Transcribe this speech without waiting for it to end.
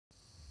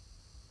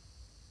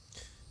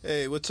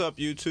Hey, what's up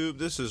YouTube?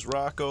 This is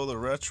Rocco the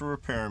Retro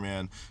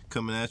Repairman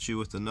coming at you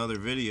with another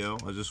video.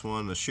 I just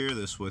wanted to share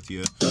this with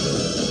you.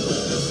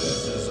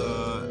 This is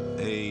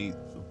a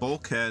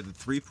bulkhead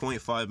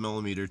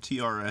 3.5mm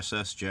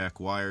TRSS jack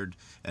wired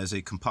as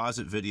a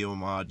composite video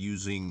mod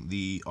using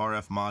the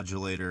RF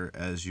modulator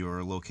as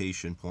your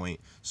location point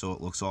so it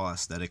looks all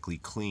aesthetically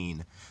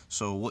clean.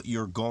 So what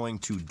you're going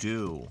to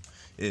do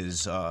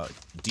is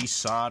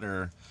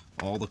desolder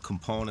all the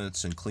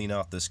components and clean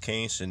out this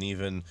case and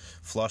even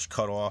flush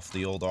cut off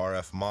the old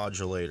RF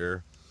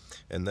modulator,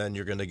 and then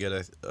you're going to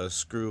get a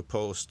screw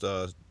post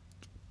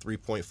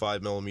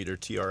 3.5mm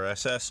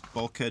TRSS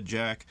bulkhead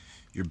jack.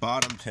 Your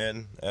bottom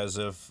pin, as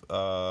if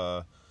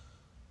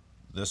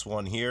this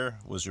one here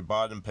was your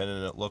bottom pin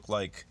and it looked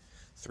like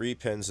 3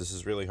 pins. This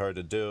is really hard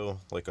to do,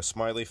 like a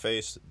smiley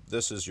face.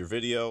 This is your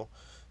video.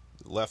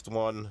 Left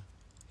one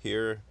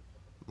here,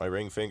 my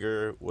ring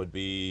finger, would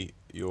be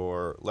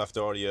your left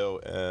audio,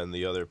 and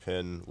the other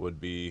pin would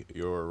be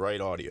your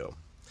right audio.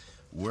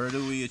 Where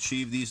do we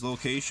achieve these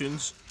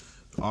locations?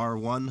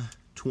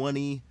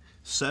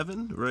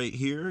 R127 right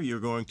here. You're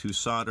going to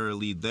solder a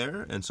lead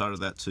there and solder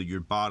that to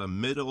your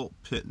bottom middle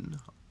pin.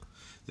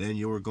 Then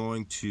you're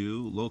going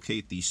to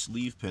locate the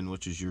sleeve pin,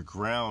 which is your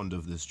ground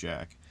of this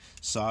jack.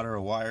 Solder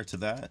a wire to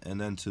that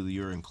and then to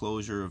your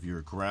enclosure of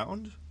your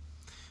ground.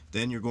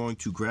 Then you're going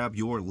to grab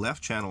your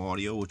left channel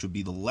audio, which would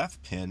be the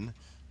left pin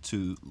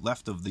to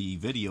left of the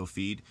video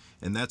feed,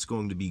 and that's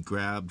going to be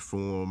grabbed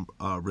from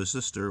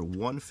resistor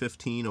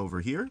 115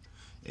 over here,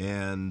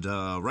 and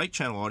right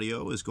channel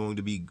audio is going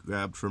to be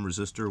grabbed from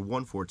resistor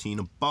 114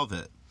 above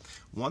it.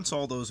 Once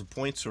all those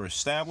points are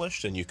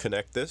established and you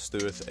connect this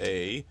with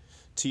a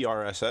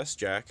TRSS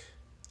jack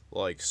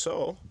like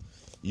so,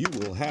 you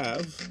will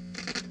have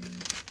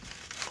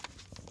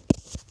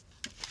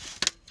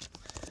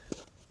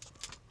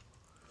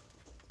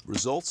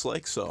results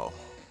like so.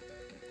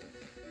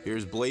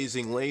 Here's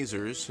blazing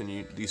lasers,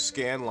 and these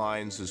scan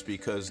lines is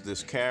because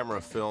this camera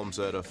films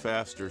at a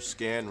faster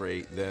scan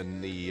rate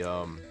than the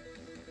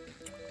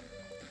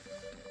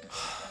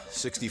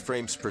 60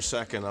 frames per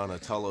second on a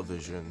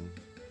television.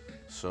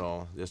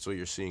 So that's why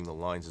you're seeing the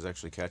lines is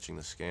actually catching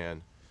the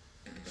scan.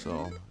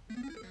 So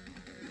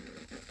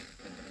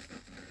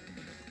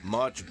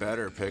much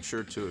better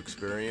picture to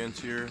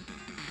experience here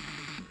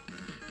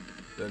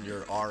than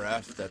your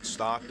RF that's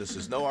stock. This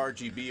is no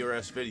RGB or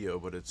S-video,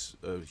 but it's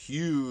a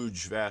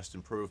huge, vast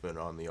improvement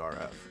on the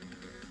RF.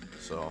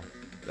 So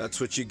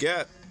that's what you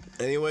get.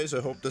 Anyways,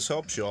 I hope this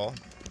helps y'all.